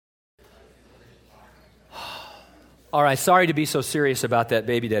All right, sorry to be so serious about that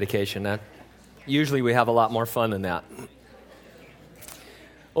baby dedication. Usually we have a lot more fun than that.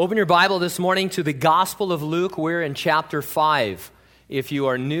 Open your Bible this morning to the Gospel of Luke. We're in chapter 5. If you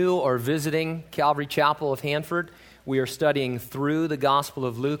are new or visiting Calvary Chapel of Hanford, we are studying through the Gospel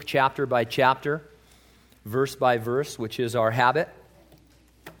of Luke chapter by chapter, verse by verse, which is our habit.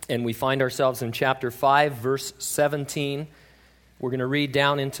 And we find ourselves in chapter 5, verse 17. We're going to read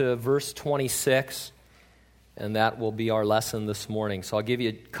down into verse 26. And that will be our lesson this morning. So I'll give you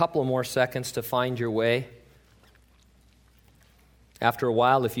a couple more seconds to find your way. After a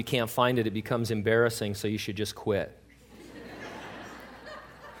while, if you can't find it, it becomes embarrassing, so you should just quit.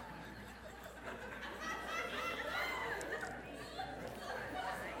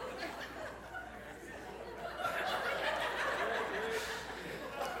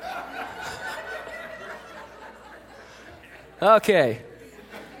 Okay.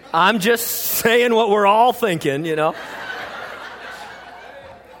 I'm just saying what we're all thinking, you know.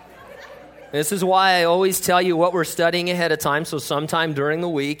 This is why I always tell you what we're studying ahead of time, so sometime during the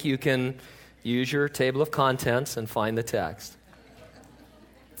week you can use your table of contents and find the text.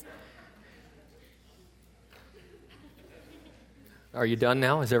 Are you done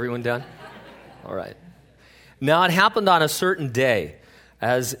now? Is everyone done? All right. Now it happened on a certain day,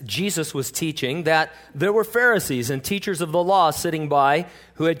 as Jesus was teaching, that there were Pharisees and teachers of the law sitting by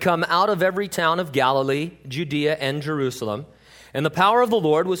who had come out of every town of Galilee, Judea, and Jerusalem, and the power of the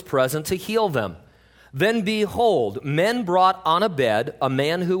Lord was present to heal them. Then behold, men brought on a bed a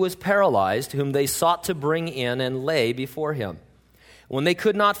man who was paralyzed, whom they sought to bring in and lay before him. When they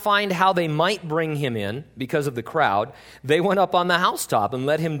could not find how they might bring him in because of the crowd, they went up on the housetop and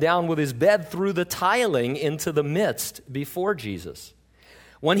let him down with his bed through the tiling into the midst before Jesus.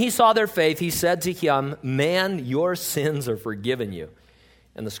 When he saw their faith, he said to him, "Man, your sins are forgiven you."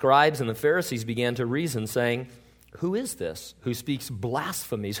 And the scribes and the Pharisees began to reason, saying, "Who is this who speaks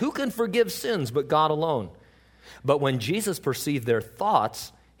blasphemies? Who can forgive sins but God alone?" But when Jesus perceived their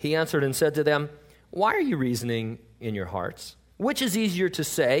thoughts, he answered and said to them, "Why are you reasoning in your hearts? Which is easier to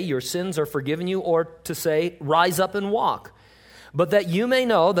say, 'Your sins are forgiven you,' or to say, 'Rise up and walk'? But that you may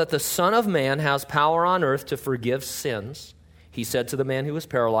know that the Son of Man has power on earth to forgive sins," he said to the man who was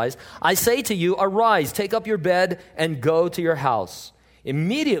paralyzed, "I say to you, arise, take up your bed, and go to your house."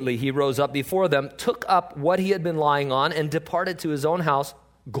 Immediately he rose up before them, took up what he had been lying on, and departed to his own house,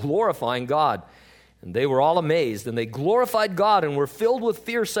 glorifying God. And they were all amazed, and they glorified God and were filled with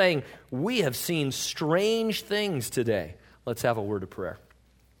fear, saying, "We have seen strange things today." Let's have a word of prayer.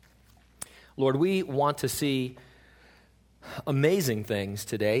 Lord, we want to see amazing things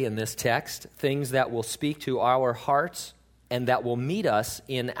today in this text, things that will speak to our hearts and that will meet us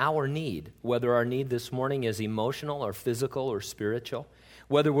in our need, whether our need this morning is emotional or physical or spiritual,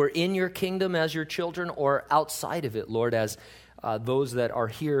 whether we're in your kingdom as your children or outside of it, Lord, as those that are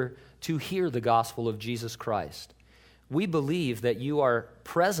here to hear the gospel of Jesus Christ. We believe that you are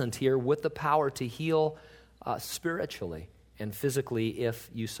present here with the power to heal spiritually and physically if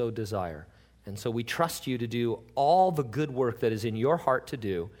you so desire. And so we trust you to do all the good work that is in your heart to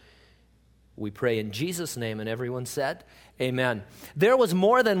do. We pray in Jesus' name, and everyone said, amen. There was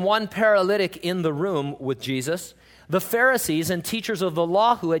more than one paralytic in the room with Jesus. The Pharisees and teachers of the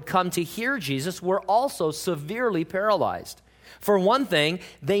law who had come to hear Jesus were also severely paralyzed. For one thing,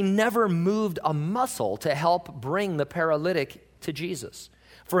 they never moved a muscle to help bring the paralytic to Jesus.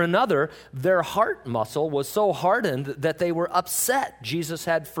 For another, their heart muscle was so hardened that they were upset Jesus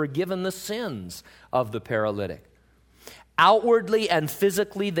had forgiven the sins of the paralytic. Outwardly and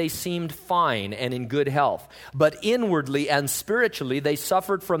physically, they seemed fine and in good health. But inwardly and spiritually, they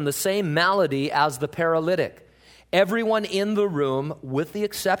suffered from the same malady as the paralytic. Everyone in the room, with the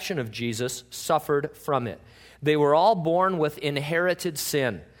exception of Jesus, suffered from it. They were all born with inherited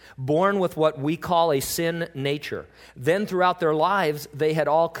sin, born with what we call a sin nature. Then throughout their lives, they had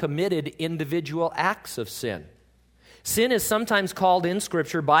all committed individual acts of sin. Sin is sometimes called in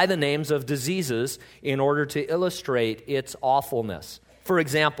Scripture by the names of diseases in order to illustrate its awfulness. For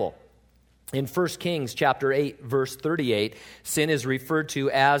example, in 1 Kings chapter 8, verse 38, sin is referred to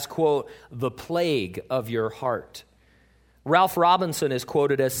as, quote, "the plague of your heart." Ralph Robinson is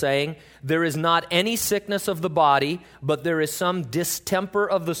quoted as saying, "There is not any sickness of the body, but there is some distemper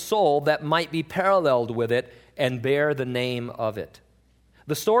of the soul that might be paralleled with it and bear the name of it."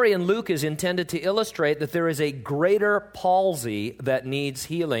 The story in Luke is intended to illustrate that there is a greater palsy that needs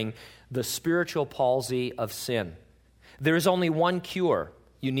healing, the spiritual palsy of sin. There is only one cure.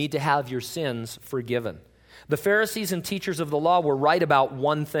 You need to have your sins forgiven. The Pharisees and teachers of the law were right about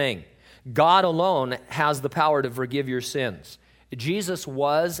one thing. God alone has the power to forgive your sins. Jesus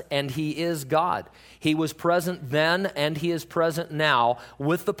was and he is God. He was present then and he is present now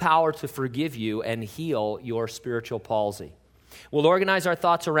with the power to forgive you and heal your spiritual palsy. We'll organize our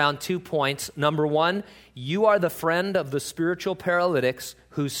thoughts around 2 points. Number one, you are the friend of the spiritual paralytics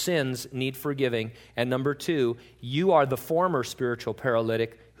whose sins need forgiving. And number two, you are the former spiritual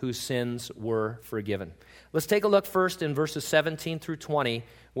paralytic whose sins were forgiven. Let's take a look first in verses 17 through 20,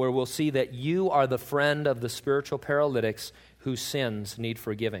 where we'll see that you are the friend of the spiritual paralytics whose sins need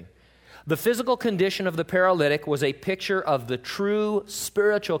forgiving. The physical condition of the paralytic was a picture of the true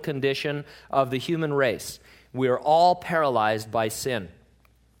spiritual condition of the human race. We are all paralyzed by sin.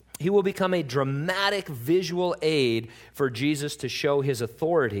 He will become a dramatic visual aid for Jesus to show his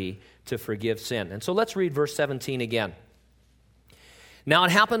authority to forgive sin. And so let's read verse 17 again. Now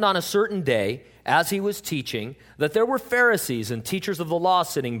it happened on a certain day, as he was teaching, that there were Pharisees and teachers of the law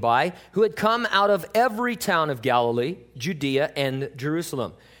sitting by, who had come out of every town of Galilee, Judea, and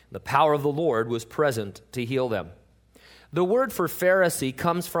Jerusalem. The power of the Lord was present to heal them. The word for Pharisee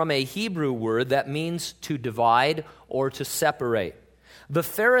comes from a Hebrew word that means to divide or to separate. The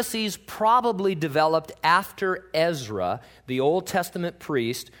Pharisees probably developed after Ezra, the Old Testament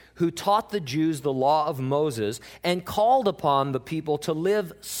priest, who taught the Jews the law of Moses and called upon the people to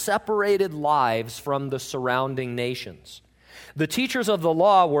live separated lives from the surrounding nations. The teachers of the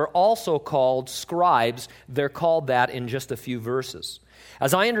law were also called scribes. They're called that in just a few verses.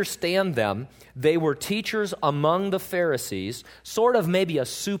 As I understand them, they were teachers among the Pharisees, sort of maybe a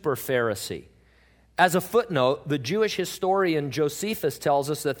super Pharisee. As a footnote, the Jewish historian Josephus tells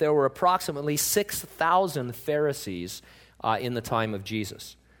us that there were approximately 6,000 Pharisees in the time of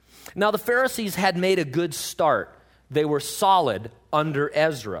Jesus. Now, the Pharisees had made a good start. They were solid under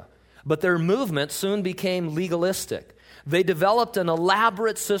Ezra, but their movement soon became legalistic. They developed an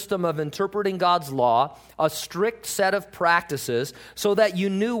elaborate system of interpreting God's law, a strict set of practices, so that you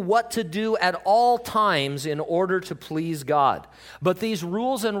knew what to do at all times in order to please God. But these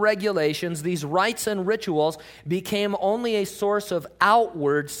rules and regulations, these rites and rituals, became only a source of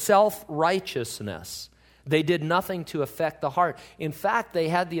outward self-righteousness. They did nothing to affect the heart. In fact, they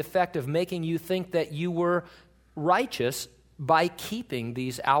had the effect of making you think that you were righteous by keeping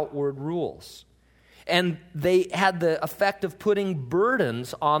these outward rules. And they had the effect of putting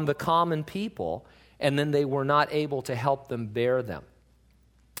burdens on the common people, and then they were not able to help them bear them.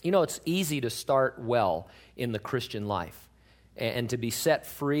 You know, it's easy to start well in the Christian life and to be set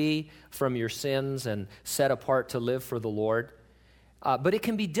free from your sins and set apart to live for the Lord. But it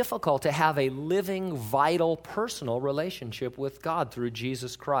can be difficult to have a living, vital, personal relationship with God through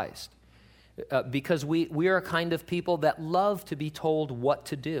Jesus Christ. Because we are a kind of people that love to be told what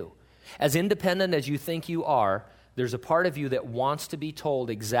to do. As independent as you think you are, there's a part of you that wants to be told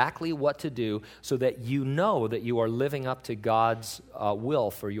exactly what to do so that you know that you are living up to God's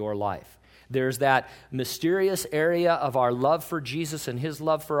will for your life. There's that mysterious area of our love for Jesus and his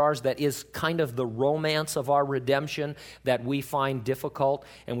love for ours that is kind of the romance of our redemption that we find difficult,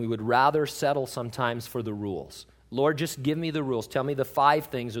 and we would rather settle sometimes for the rules. Lord, just give me the rules. Tell me the 5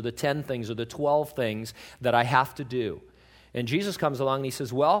 things or the 10 things or the 12 things that I have to do. And Jesus comes along and he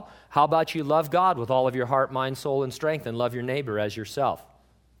says, well, how about you love God with all of your heart, mind, soul, and strength, and love your neighbor as yourself?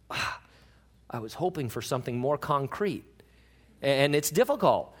 I was hoping for something more concrete. And it's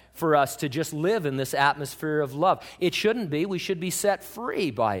difficult for us to just live in this atmosphere of love. It shouldn't be. We should be set free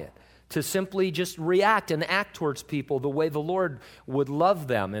by it, to simply just react and act towards people the way the Lord would love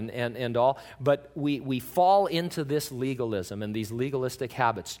them and all. But we fall into this legalism and these legalistic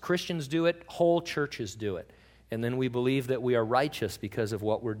habits. Christians do it. Whole churches do it. And then we believe that we are righteous because of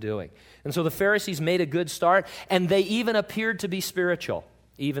what we're doing. And so the Pharisees made a good start, and they even appeared to be spiritual.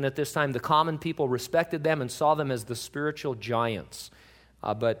 Even at this time, the common people respected them and saw them as the spiritual giants.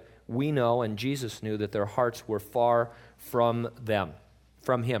 But we know, and Jesus knew, that their hearts were far from him.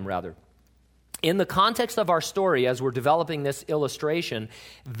 In the context of our story, as we're developing this illustration,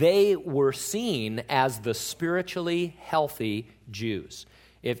 they were seen as the spiritually healthy Jews.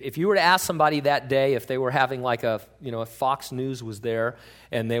 If you were to ask somebody that day, if they were having if Fox News was there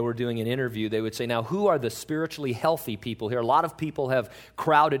and they were doing an interview, they would say, now, who are the spiritually healthy people here? A lot of people have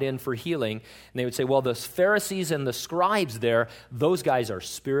crowded in for healing. And they would say, well, the Pharisees and the scribes there, those guys are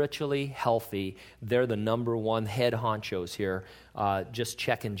spiritually healthy. They're the number one head honchos here, just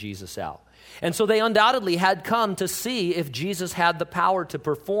checking Jesus out. And so they undoubtedly had come to see if Jesus had the power to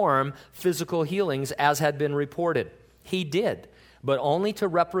perform physical healings as had been reported. He did, but only to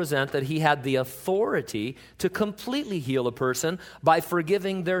represent that he had the authority to completely heal a person by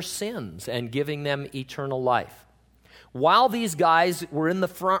forgiving their sins and giving them eternal life. While these guys were in the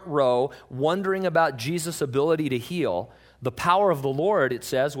front row wondering about Jesus' ability to heal, The power of the Lord, it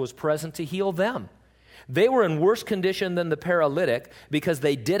says, was present to heal them. They were in worse condition than the paralytic because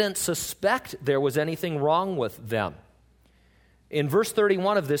they didn't suspect there was anything wrong with them. In verse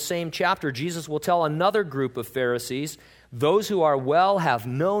 31 of this same chapter, Jesus will tell another group of Pharisees, those who are well have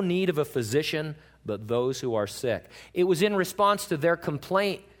no need of a physician, but those who are sick. It was in response to their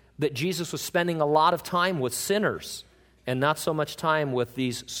complaint that Jesus was spending a lot of time with sinners and not so much time with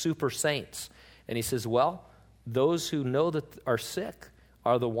these super saints. And he says, well, those who know that are sick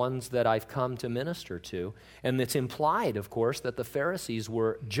are the ones that I've come to minister to. And it's implied, of course, that the Pharisees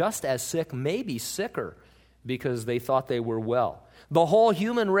were just as sick, maybe sicker, because they thought they were well. The whole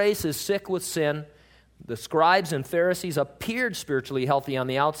human race is sick with sin. The scribes and Pharisees appeared spiritually healthy on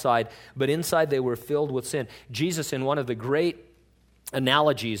the outside, but inside they were filled with sin. Jesus, in one of the great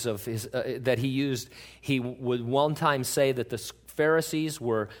analogies of his that he used, he would one time say that the Pharisees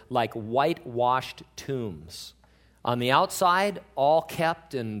were like whitewashed tombs. On the outside, all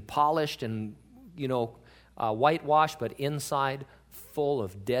kept and polished and, whitewashed, but inside, full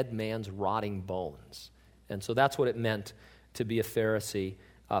of dead man's rotting bones. And so that's what it meant to be a Pharisee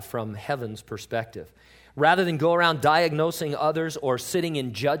from heaven's perspective. Rather than go around diagnosing others or sitting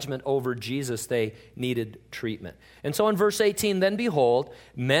in judgment over Jesus, they needed treatment. And so in verse 18, then behold,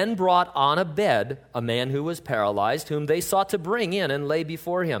 men brought on a bed a man who was paralyzed, whom they sought to bring in and lay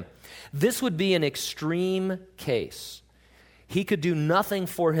before him. This would be an extreme case. He could do nothing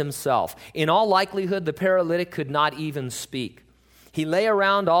for himself. In all likelihood, the paralytic could not even speak. He lay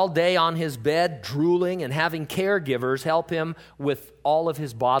around all day on his bed, drooling and having caregivers help him with all of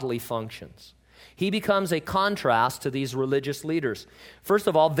his bodily functions. He becomes a contrast to these religious leaders. First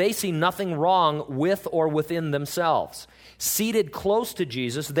of all, they see nothing wrong with or within themselves. Seated close to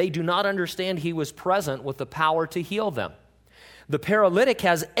Jesus, they do not understand he was present with the power to heal them. The paralytic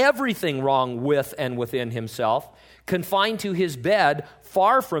has everything wrong with and within himself. Confined to his bed,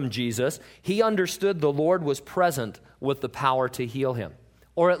 far from Jesus, he understood the Lord was present with the power to heal him.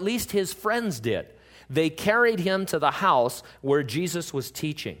 Or at least his friends did. They carried him to the house where Jesus was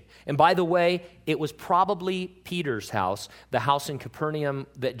teaching. And by the way, it was probably Peter's house, the house in Capernaum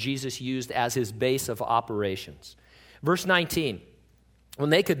that Jesus used as his base of operations. Verse 19,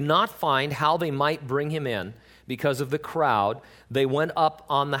 when they could not find how they might bring him in because of the crowd, they went up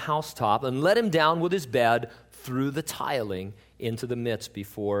on the housetop and let him down with his bed through the tiling into the midst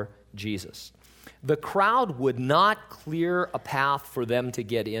before Jesus. The crowd would not clear a path for them to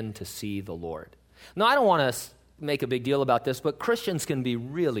get in to see the Lord. Now, I don't want to make a big deal about this, but Christians can be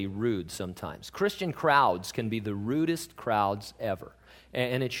really rude sometimes. Christian crowds can be the rudest crowds ever,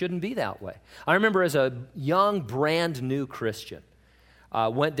 and it shouldn't be that way. I remember as a young, brand new Christian,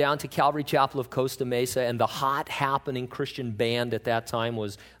 went down to Calvary Chapel of Costa Mesa, and the hot happening Christian band at that time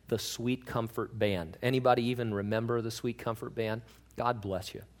was the Sweet Comfort Band. Anybody even remember the Sweet Comfort Band? God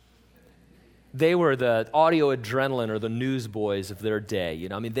bless you. They were the Audio Adrenaline or the Newsboys of their day.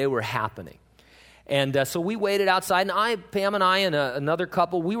 They were happening. And so we waited outside, and Pam and I and another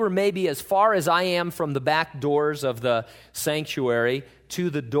couple, we were maybe as far as I am from the back doors of the sanctuary to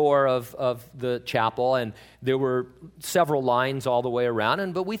the door of the chapel, and there were several lines all the way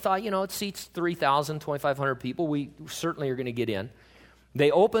around, but we thought, it seats 3,000, 2,500 people. We certainly are going to get in.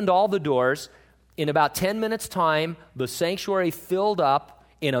 They opened all the doors. In about 10 minutes' time, the sanctuary filled up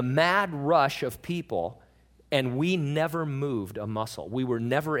in a mad rush of people, and we never moved a muscle. We were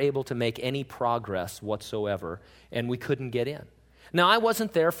never able to make any progress whatsoever, and we couldn't get in. Now, I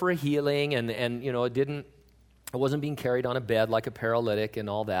wasn't there for a healing, and I wasn't being carried on a bed like a paralytic and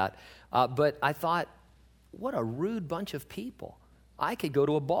all that, but I thought, what a rude bunch of people. I could go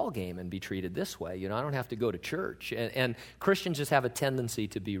to a ball game and be treated this way. I don't have to go to church. And Christians just have a tendency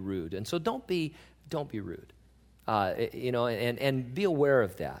to be rude. And so don't be rude, and be aware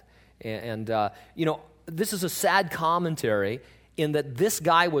of that. This is a sad commentary in that this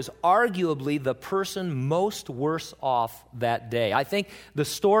guy was arguably the person most worse off that day. I think the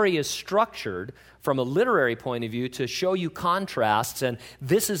story is structured from a literary point of view to show you contrasts, and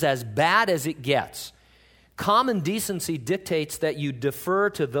this is as bad as it gets. Common decency dictates that you defer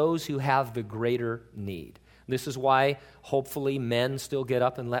to those who have the greater need. This is why, hopefully, men still get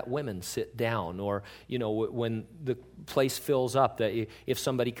up and let women sit down. Or, when the place fills up, that if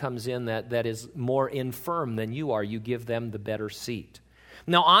somebody comes in that is more infirm than you are, you give them the better seat.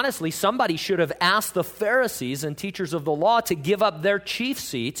 Now, honestly, somebody should have asked the Pharisees and teachers of the law to give up their chief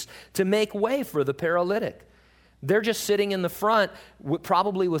seats to make way for the paralytic. They're just sitting in the front,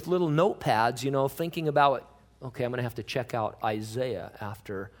 probably with little notepads, thinking about, okay, I'm going to have to check out Isaiah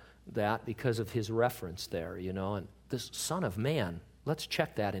after that because of his reference there, and this Son of Man Let's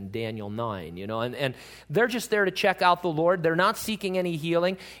check that in Daniel 9, and they're just there to check out the Lord. They're not seeking any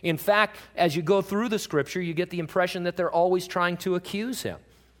healing. In fact, as you go through the scripture, you get the impression that they're always trying to accuse him.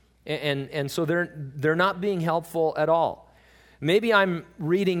 And so they're not being helpful at all. Maybe I'm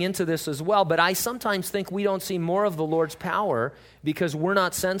reading into this as well, but I sometimes think we don't see more of the Lord's power because we're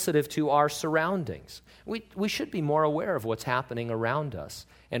not sensitive to our surroundings. We should be more aware of what's happening around us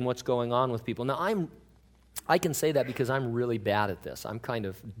and what's going on with people. Now, I can say that because I'm really bad at this. I'm kind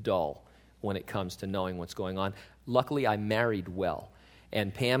of dull when it comes to knowing what's going on. Luckily, I married well,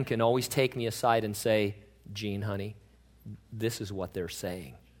 and Pam can always take me aside and say, Gene, honey, this is what they're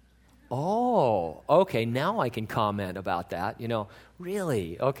saying. Oh, okay, now I can comment about that,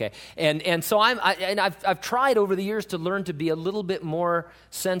 really, okay. And so I've tried over the years to learn to be a little bit more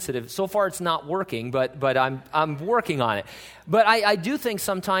sensitive. So far it's not working, but I'm working on it. But I do think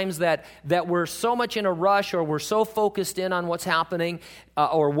sometimes that we're so much in a rush, or we're so focused in on what's happening,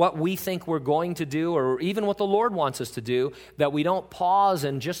 or what we think we're going to do, or even what the Lord wants us to do, that we don't pause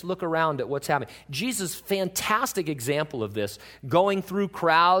and just look around at what's happening. Jesus, fantastic example of this, going through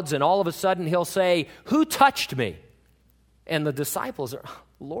crowds, and all of a sudden he'll say, "Who touched me?" And the disciples are,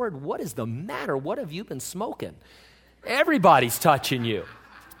 "Lord, what is the matter? What have you been smoking? Everybody's touching you."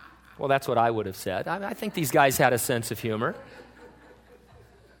 Well, that's what I would have said. I think these guys had a sense of humor.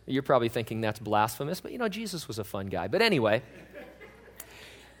 You're probably thinking that's blasphemous, but Jesus was a fun guy. But anyway,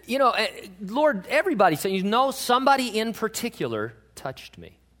 Lord, everybody saying, somebody in particular touched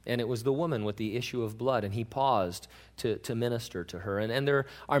me. And it was the woman with the issue of blood, and he paused to minister to her. And there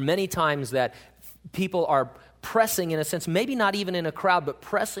are many times that people are pressing, in a sense, maybe not even in a crowd, but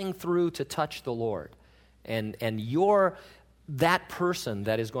pressing through to touch the Lord. And you're that person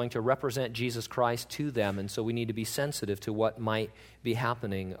that is going to represent Jesus Christ to them, and so we need to be sensitive to what might be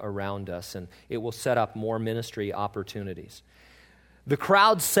happening around us, and it will set up more ministry opportunities. The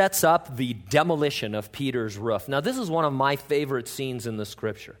crowd sets up the demolition of Peter's roof. Now, this is one of my favorite scenes in the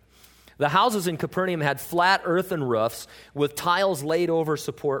scripture. The houses in Capernaum had flat earthen roofs with tiles laid over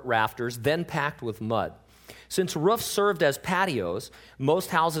support rafters, then packed with mud. Since roofs served as patios, most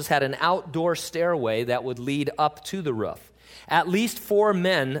houses had an outdoor stairway that would lead up to the roof. At least 4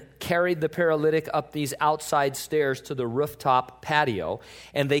 men carried the paralytic up these outside stairs to the rooftop patio,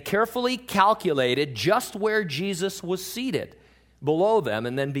 and they carefully calculated just where Jesus was seated below them,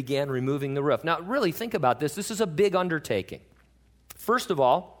 and then began removing the roof. Now, really think about this. This is a big undertaking. First of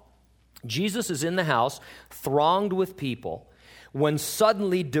all, Jesus is in the house, thronged with people, when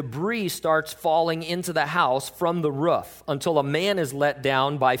suddenly debris starts falling into the house from the roof until a man is let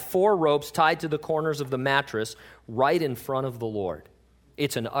down by 4 ropes tied to the corners of the mattress right in front of the Lord.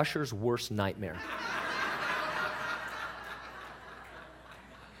 It's an usher's worst nightmare.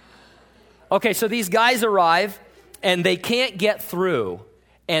 Okay, so these guys arrive, and they can't get through.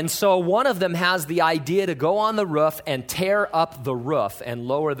 And so one of them has the idea to go on the roof and tear up the roof and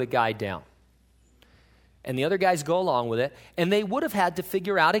lower the guy down. And the other guys go along with it, and they would have had to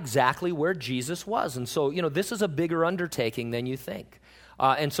figure out exactly where Jesus was. And so, this is a bigger undertaking than you think.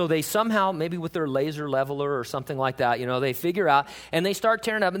 And so they somehow, maybe with their laser leveler or something like that, they figure out, and they start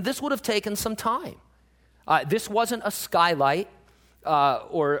tearing up. And this would have taken some time. This wasn't a skylight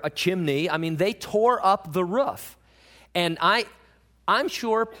or a chimney. I mean, they tore up the roof. And I'm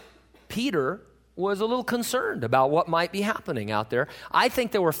sure Peter was a little concerned about what might be happening out there. I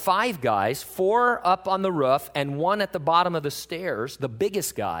think there were 5 guys, 4 up on the roof and 1 at the bottom of the stairs, the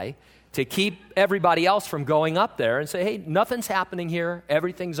biggest guy, to keep everybody else from going up there and say, hey, nothing's happening here.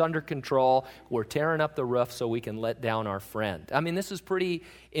 Everything's under control. We're tearing up the roof so we can let down our friend. I mean, this is pretty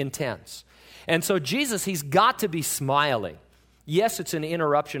intense. And so Jesus, he's got to be smiling. Yes, it's an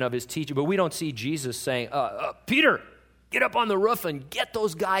interruption of his teaching, but we don't see Jesus saying, Peter, get up on the roof and get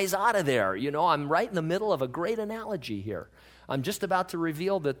those guys out of there. I'm right in the middle of a great analogy here. I'm just about to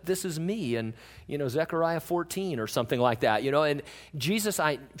reveal that this is me and, Zechariah 14 or something like that, And Jesus,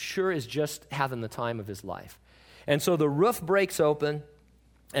 I'm sure, is just having the time of his life. And so the roof breaks open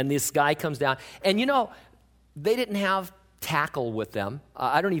and this guy comes down. And, they didn't have tackle with them.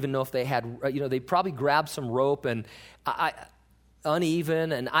 I don't even know if they had, they probably grabbed some rope and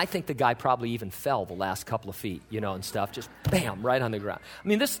uneven, and I think the guy probably even fell the last couple of feet, and stuff, just bam, right on the ground. I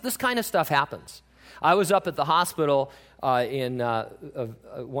mean, this kind of stuff happens. I was up at the hospital in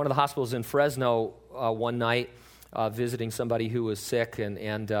one of the hospitals in Fresno one night, visiting somebody who was sick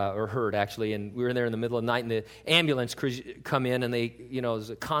or hurt, actually, and we were in there in the middle of the night, and the ambulance crews come in, and they,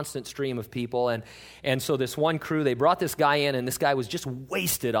 there's a constant stream of people, and so this one crew, they brought this guy in, and this guy was just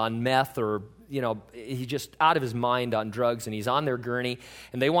wasted on meth or he's just out of his mind on drugs, and he's on their gurney,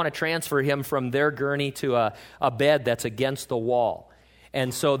 and they want to transfer him from their gurney to a bed that's against the wall.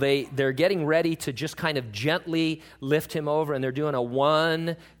 And so they're getting ready to just kind of gently lift him over, and they're doing a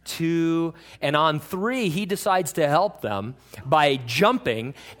 1, 2, and on 3, he decides to help them by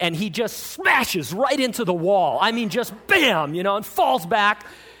jumping, and he just smashes right into the wall. I mean, just bam, and falls back.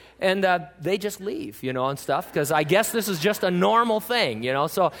 And they just leave, and stuff, because I guess this is just a normal thing,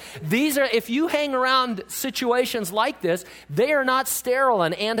 So these are, if you hang around situations like this, they are not sterile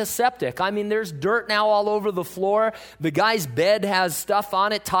and antiseptic. I mean, there's dirt now all over the floor. The guy's bed has stuff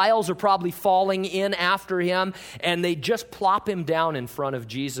on it. Tiles are probably falling in after him. And they just plop him down in front of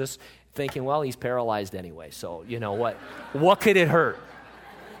Jesus, thinking, well, he's paralyzed anyway. So, what could it hurt?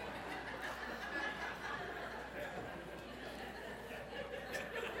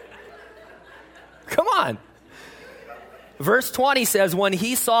 Come on. Verse 20 says, when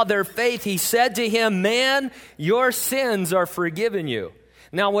he saw their faith, he said to him, man, your sins are forgiven you.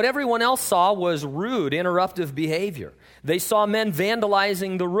 Now, what everyone else saw was rude, interruptive behavior. They saw men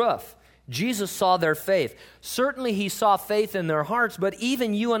vandalizing the roof. Jesus saw their faith. Certainly, he saw faith in their hearts, but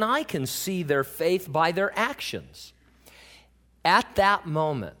even you and I can see their faith by their actions. At that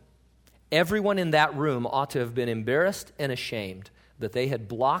moment, everyone in that room ought to have been embarrassed and ashamed that they had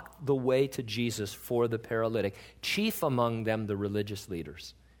blocked the way to Jesus for the paralytic, chief among them the religious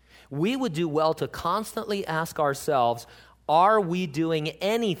leaders. We would do well to constantly ask ourselves, are we doing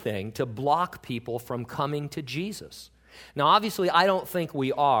anything to block people from coming to Jesus? Now, obviously, I don't think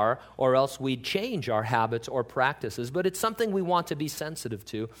we are, or else we'd change our habits or practices, but it's something we want to be sensitive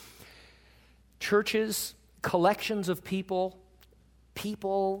to. Churches, collections of people,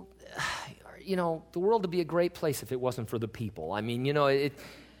 the world would be a great place if it wasn't for the people. I mean,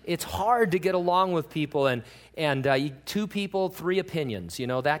 it's hard to get along with people, and 2 people, 3 opinions,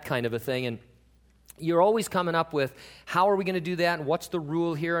 that kind of a thing. And you're always coming up with, how are we going to do that, and what's the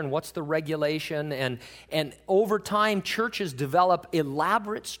rule here, and what's the regulation? And over time, churches develop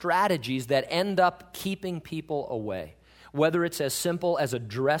elaborate strategies that end up keeping people away. Whether it's as simple as a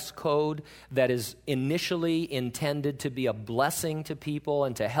dress code that is initially intended to be a blessing to people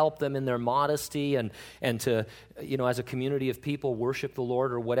and to help them in their modesty and to, as a community of people, worship the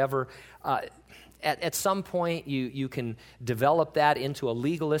Lord or whatever. At some point, you can develop that into a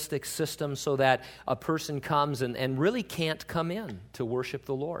legalistic system so that a person comes and really can't come in to worship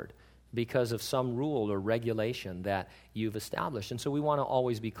the Lord because of some rule or regulation that you've established. And so we want to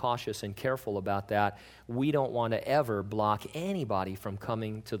always be cautious and careful about that. We don't want to ever block anybody from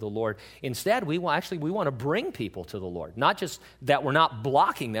coming to the Lord. Instead, we want to bring people to the Lord. Not just that we're not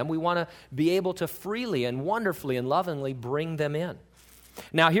blocking them, we want to be able to freely and wonderfully and lovingly bring them in.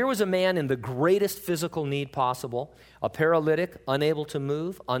 Now, here was a man in the greatest physical need possible, a paralytic, unable to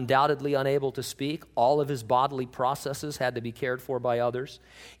move, undoubtedly unable to speak. All of his bodily processes had to be cared for by others.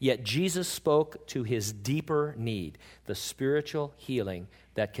 Yet Jesus spoke to his deeper need, the spiritual healing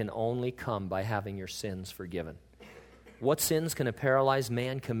that can only come by having your sins forgiven. What sins can a paralyzed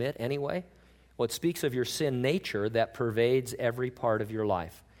man commit anyway? Well, it speaks of your sin nature that pervades every part of your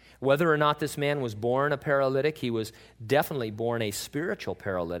life. Whether or not this man was born a paralytic, he was definitely born a spiritual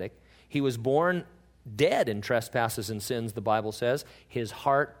paralytic. He was born dead in trespasses and sins, the Bible says, his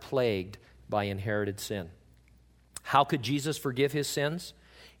heart plagued by inherited sin. How could Jesus forgive his sins?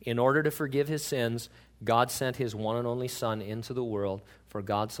 In order to forgive his sins, God sent his one and only Son into the world, for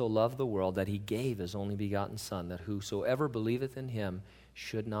God so loved the world that he gave his only begotten Son, that whosoever believeth in him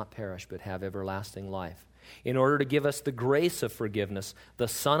should not perish but have everlasting life. In order to give us the grace of forgiveness, the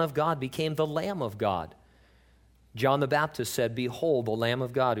Son of God became the Lamb of God. John the Baptist said, "Behold, the Lamb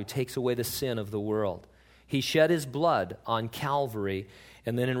of God who takes away the sin of the world." He shed his blood on Calvary,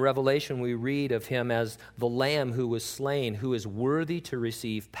 and then in Revelation we read of him as the Lamb who was slain, who is worthy to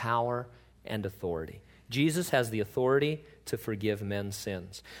receive power and authority. Jesus has the authority to forgive men's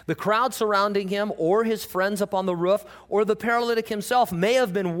sins. The crowd surrounding him, or his friends up on the roof, or the paralytic himself may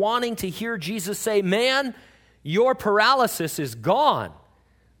have been wanting to hear Jesus say, "Man, your paralysis is gone."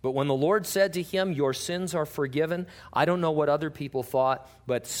 But when the Lord said to him, "Your sins are forgiven," I don't know what other people thought,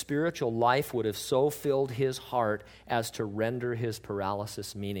 but spiritual life would have so filled his heart as to render his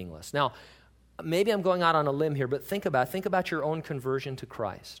paralysis meaningless. Now, maybe I'm going out on a limb here, but think about your own conversion to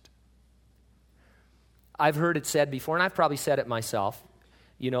Christ. I've heard it said before, and I've probably said it myself,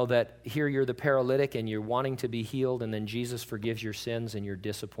 that here you're the paralytic and you're wanting to be healed, and then Jesus forgives your sins and you're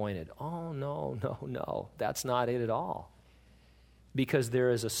disappointed. Oh, no. That's not it at all. Because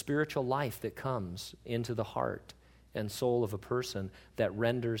there is a spiritual life that comes into the heart and soul of a person that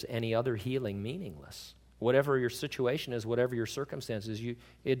renders any other healing meaningless. Whatever your situation is, whatever your circumstances,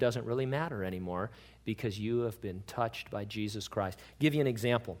 it doesn't really matter anymore because you have been touched by Jesus Christ. Give you an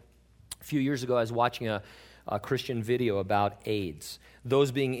example. A few years ago, I was watching a a Christian video about AIDS.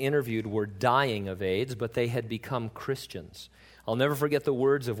 Those being interviewed were dying of AIDS, but they had become Christians. I'll never forget the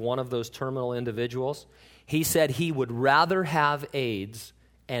words of one of those terminal individuals. He said he would rather have AIDS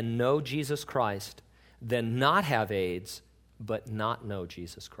and know Jesus Christ than not have AIDS but not know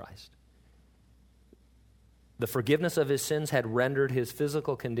Jesus Christ. The forgiveness of his sins had rendered his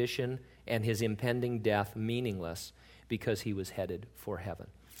physical condition and his impending death meaningless because he was headed for heaven.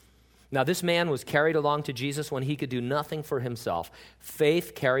 Now, this man was carried along to Jesus when he could do nothing for himself.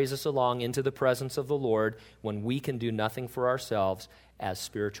 Faith carries us along into the presence of the Lord when we can do nothing for ourselves as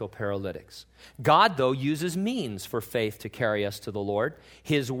spiritual paralytics. God, though, uses means for faith to carry us to the Lord.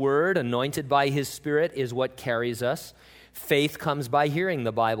 His word, anointed by his Spirit, is what carries us. Faith comes by hearing,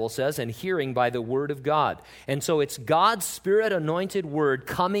 the Bible says, and hearing by the word of God. And so it's God's Spirit-anointed word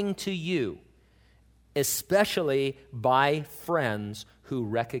coming to you, especially by friends who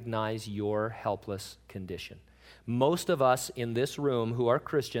recognize your helpless condition. Most of us in this room who are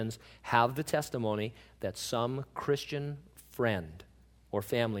Christians have the testimony that some Christian friend or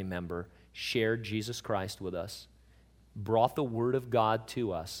family member shared Jesus Christ with us, brought the Word of God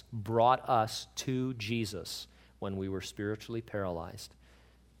to us, brought us to Jesus when we were spiritually paralyzed.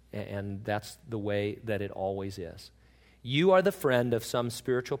 And that's the way that it always is. You are the friend of some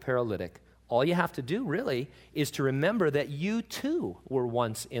spiritual paralytic. All you have to do, really, is to remember that you, too, were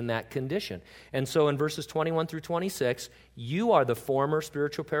once in that condition. And so in verses 21 through 26, you are the former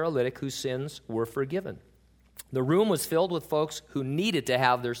spiritual paralytic whose sins were forgiven. The room was filled with folks who needed to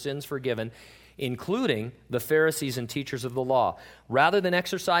have their sins forgiven, including the Pharisees and teachers of the law. Rather than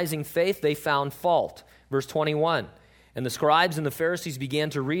exercising faith, they found fault. Verse 21, and the scribes and the Pharisees began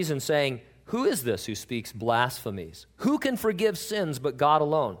to reason, saying, "Who is this who speaks blasphemies? Who can forgive sins but God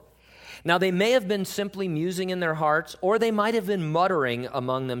alone?" Now, they may have been simply musing in their hearts, or they might have been muttering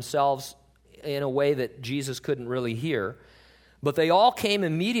among themselves in a way that Jesus couldn't really hear. But they all came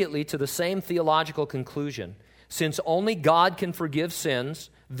immediately to the same theological conclusion. Since only God can forgive sins,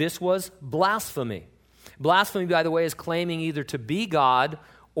 this was blasphemy. Blasphemy, by the way, is claiming either to be God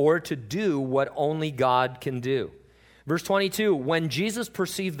or to do what only God can do. Verse 22, when Jesus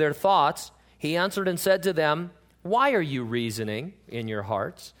perceived their thoughts, he answered and said to them, "Why are you reasoning in your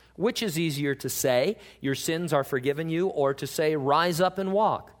hearts? Which is easier to say, 'Your sins are forgiven you,' or to say, 'Rise up and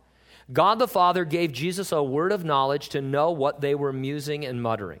walk'?" God the Father gave Jesus a word of knowledge to know what they were musing and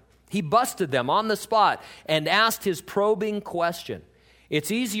muttering. He busted them on the spot and asked his probing question.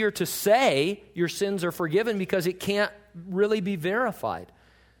 It's easier to say your sins are forgiven because it can't really be verified.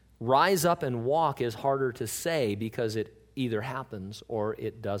 Rise up and walk is harder to say because it either happens or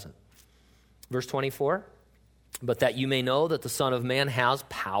it doesn't. Verse 24, but that you may know that the Son of Man has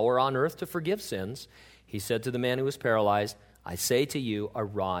power on earth to forgive sins, he said to the man who was paralyzed, I say to you,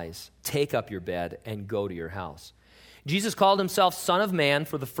 arise, take up your bed, and go to your house. Jesus called himself Son of Man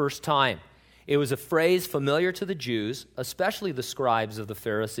for the first time. It was a phrase familiar to the Jews, especially the scribes of the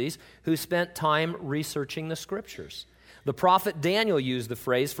Pharisees, who spent time researching the Scriptures. The prophet Daniel used the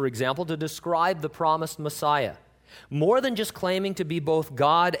phrase, for example, to describe the promised Messiah. More than just claiming to be both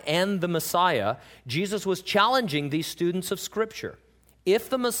God and the Messiah, Jesus was challenging these students of Scripture. If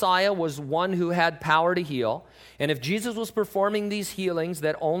the Messiah was one who had power to heal, and if Jesus was performing these healings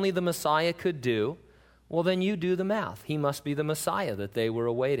that only the Messiah could do, well, then you do the math. He must be the Messiah that they were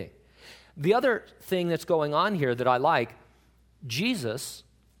awaiting. The other thing that's going on here that I like, Jesus,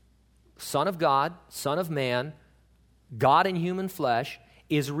 Son of God, Son of Man, God in human flesh,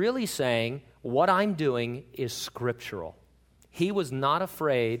 is really saying, what I'm doing is scriptural. He was not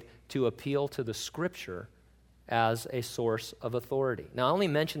afraid to appeal to the Scripture as a source of authority. Now, I only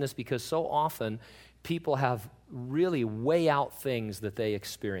mention this because so often people have really way out things that they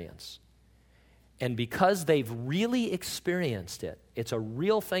experience. And because they've really experienced it, it's a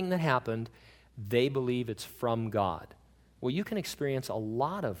real thing that happened, they believe it's from God. Well, you can experience a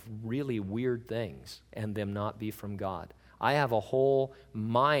lot of really weird things and them not be from God. I have a whole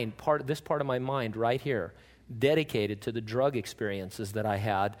this part of my mind right here, dedicated to the drug experiences that I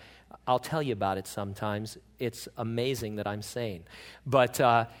had. I'll tell you about it sometimes. It's amazing that I'm sane. But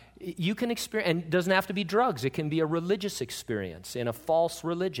you can experience, and it doesn't have to be drugs. It can be a religious experience in a false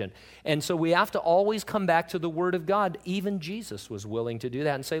religion. And so we have to always come back to the Word of God. Even Jesus was willing to do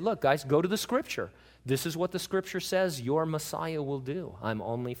that and say, look, guys, go to the Scripture. This is what the Scripture says your Messiah will do. I'm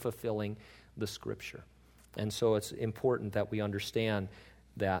only fulfilling the Scripture. And so it's important that we understand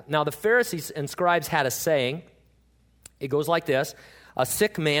that. Now, the Pharisees and scribes had a saying. It goes like this: a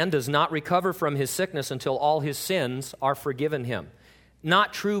sick man does not recover from his sickness until all his sins are forgiven him.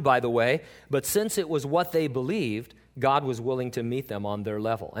 Not true, by the way, but since it was what they believed, God was willing to meet them on their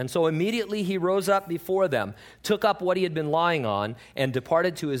level. And so immediately he rose up before them, took up what he had been lying on, and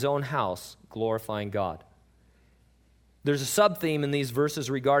departed to his own house, glorifying God. There's a sub-theme in these verses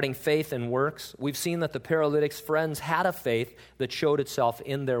regarding faith and works. We've seen that the paralytic's friends had a faith that showed itself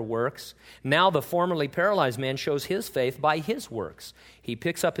in their works. Now the formerly paralyzed man shows his faith by his works. He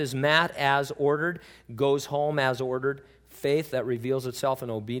picks up his mat as ordered, goes home as ordered. Faith that reveals itself in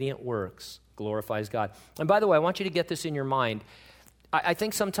obedient works glorifies God. And by the way, I want you to get this in your mind. I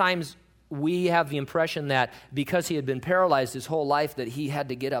think sometimes we have the impression that because he had been paralyzed his whole life that he had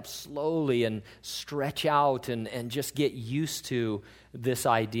to get up slowly and stretch out and just get used to this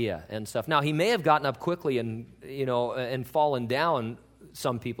idea and stuff. Now, he may have gotten up quickly and fallen down,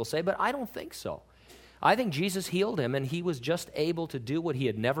 some people say, but I don't think so. I think Jesus healed him, and he was just able to do what he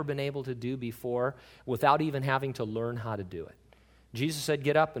had never been able to do before without even having to learn how to do it. Jesus said,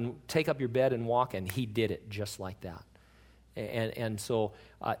 get up and take up your bed and walk, and he did it just like that. And so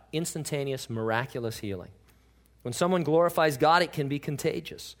instantaneous, miraculous healing. When someone glorifies God, it can be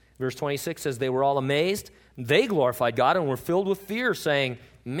contagious. Verse 26 says, they were all amazed. They glorified God and were filled with fear, saying,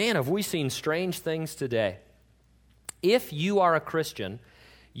 man, have we seen strange things today. If you are a Christian,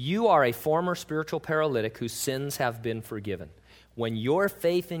 you are a former spiritual paralytic whose sins have been forgiven. When your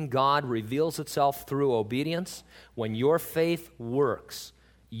faith in God reveals itself through obedience, when your faith works,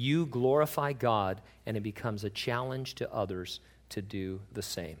 you glorify God, and it becomes a challenge to others to do the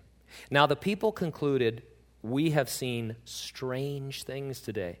same. Now, the people concluded, we have seen strange things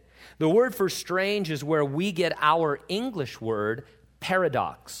today. The word for strange is where we get our English word,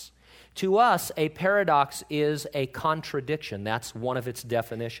 paradox. To us, a paradox is a contradiction. That's one of its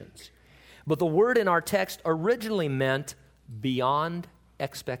definitions. But the word in our text originally meant beyond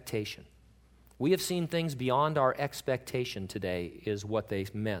expectation. We have seen things beyond our expectation today, is what they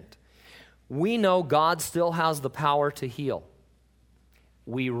meant. We know God still has the power to heal.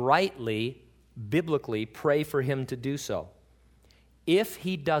 We rightly, biblically, pray for him to do so. If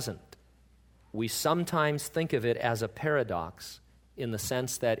he doesn't, we sometimes think of it as a paradox in the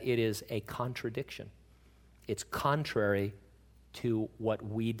sense that it is a contradiction. It's contrary to what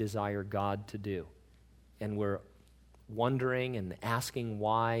we desire God to do. And we're wondering and asking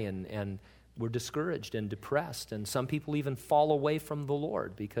why, and we're discouraged and depressed, and some people even fall away from the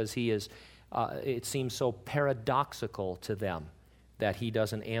Lord because he is, it seems so paradoxical to them that he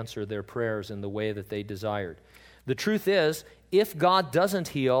doesn't answer their prayers in the way that they desired. The truth is, if God doesn't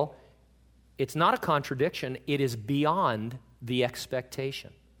heal, it's not a contradiction, it is beyond the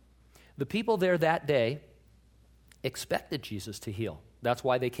expectation. The people there that day expected Jesus to heal. That's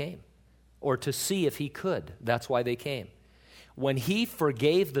why they came. Or to see if he could. That's why they came. When he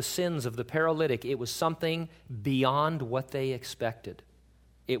forgave the sins of the paralytic, it was something beyond what they expected.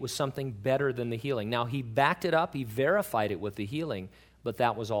 It was something better than the healing. Now, he backed it up, he verified it with the healing, but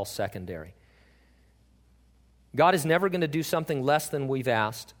that was all secondary. God is never going to do something less than we've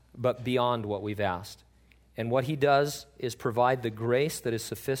asked, but beyond what we've asked. And what he does is provide the grace that is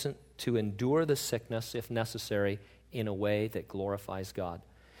sufficient to endure the sickness, if necessary, in a way that glorifies God.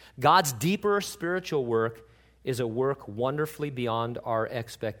 God's deeper spiritual work is a work wonderfully beyond our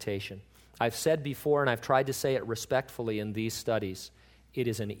expectation. I've said before, and I've tried to say it respectfully in these studies, it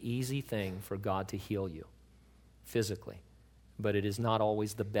is an easy thing for God to heal you physically, but it is not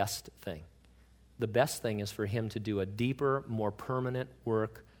always the best thing. The best thing is for him to do a deeper, more permanent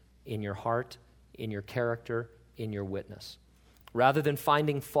work in your heart, in your character, in your witness. Rather than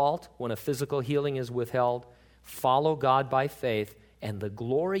finding fault when a physical healing is withheld, follow God by faith, and the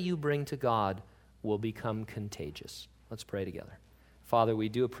glory you bring to God will become contagious. Let's pray together. Father, we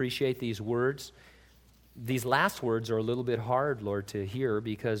do appreciate these words. These last words are a little bit hard, Lord, to hear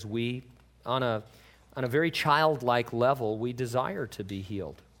because we, on a very childlike level, we desire to be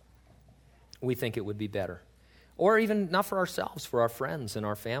healed. We think it would be better. Or even not for ourselves, for our friends and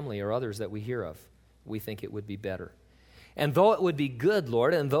our family or others that we hear of. We think it would be better. And though it would be good,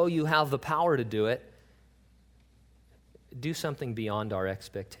 Lord, and though you have the power to do it, do something beyond our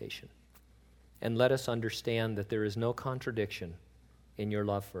expectation. And let us understand that there is no contradiction in your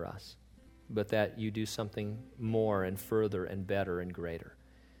love for us, but that you do something more and further and better and greater.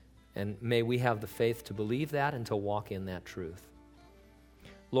 And may we have the faith to believe that and to walk in that truth.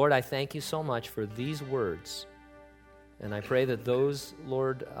 Lord, I thank you so much for these words. And I pray that those,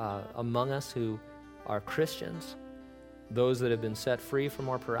 Lord, among us who are Christians, those that have been set free from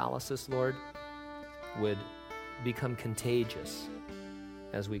our paralysis, Lord, would become contagious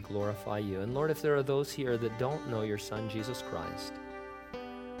as we glorify you. And Lord, if there are those here that don't know your Son, Jesus Christ,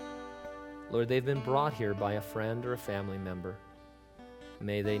 Lord, they've been brought here by a friend or a family member.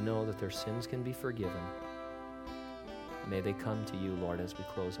 May they know that their sins can be forgiven. May they come to you, Lord, as we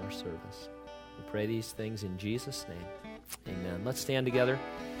close our service. We pray these things in Jesus' name. Amen. Let's stand together.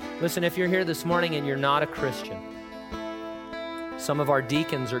 Listen, if you're here this morning and you're not a Christian, some of our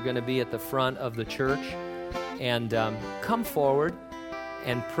deacons are going to be at the front of the church, and come forward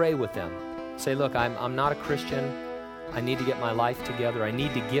and pray with them. Say, look, I'm not a Christian. I need to get my life together. I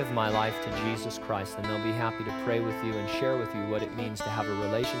need to give my life to Jesus Christ, and they'll be happy to pray with you and share with you what it means to have a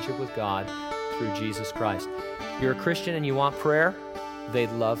relationship with God through Jesus Christ. If you're a Christian and you want prayer,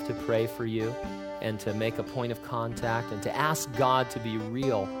 they'd love to pray for you and to make a point of contact and to ask God to be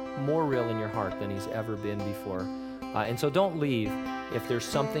real, more real in your heart than He's ever been before. And so don't leave if there's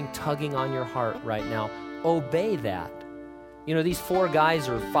something tugging on your heart right now. Obey that. You know, these 4 guys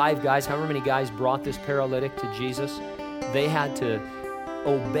or 5 guys, however many guys brought this paralytic to Jesus, they had to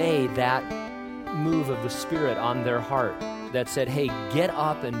obey that move of the Spirit on their heart that said, hey, get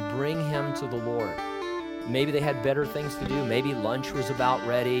up and bring him to the Lord. Maybe they had better things to do. Maybe lunch was about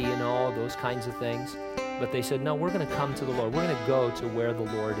ready, you know, those kinds of things. But they said, no, we're going to come to the Lord. We're going to go to where the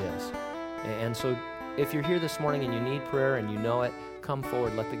Lord is. And so if you're here this morning and you need prayer and you know it, come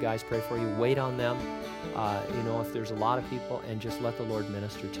forward. Let the guys pray for you. Wait on them. You know, if there's a lot of people, and just let the Lord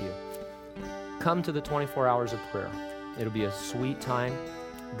minister to you. Come to the 24 hours of prayer. It'll be a sweet time.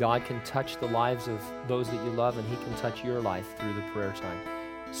 God can touch the lives of those that you love, and He can touch your life through the prayer time.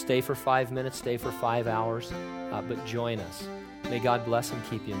 Stay for 5 minutes, stay for 5 hours, but join us. May God bless and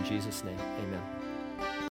keep you in Jesus' name. Amen.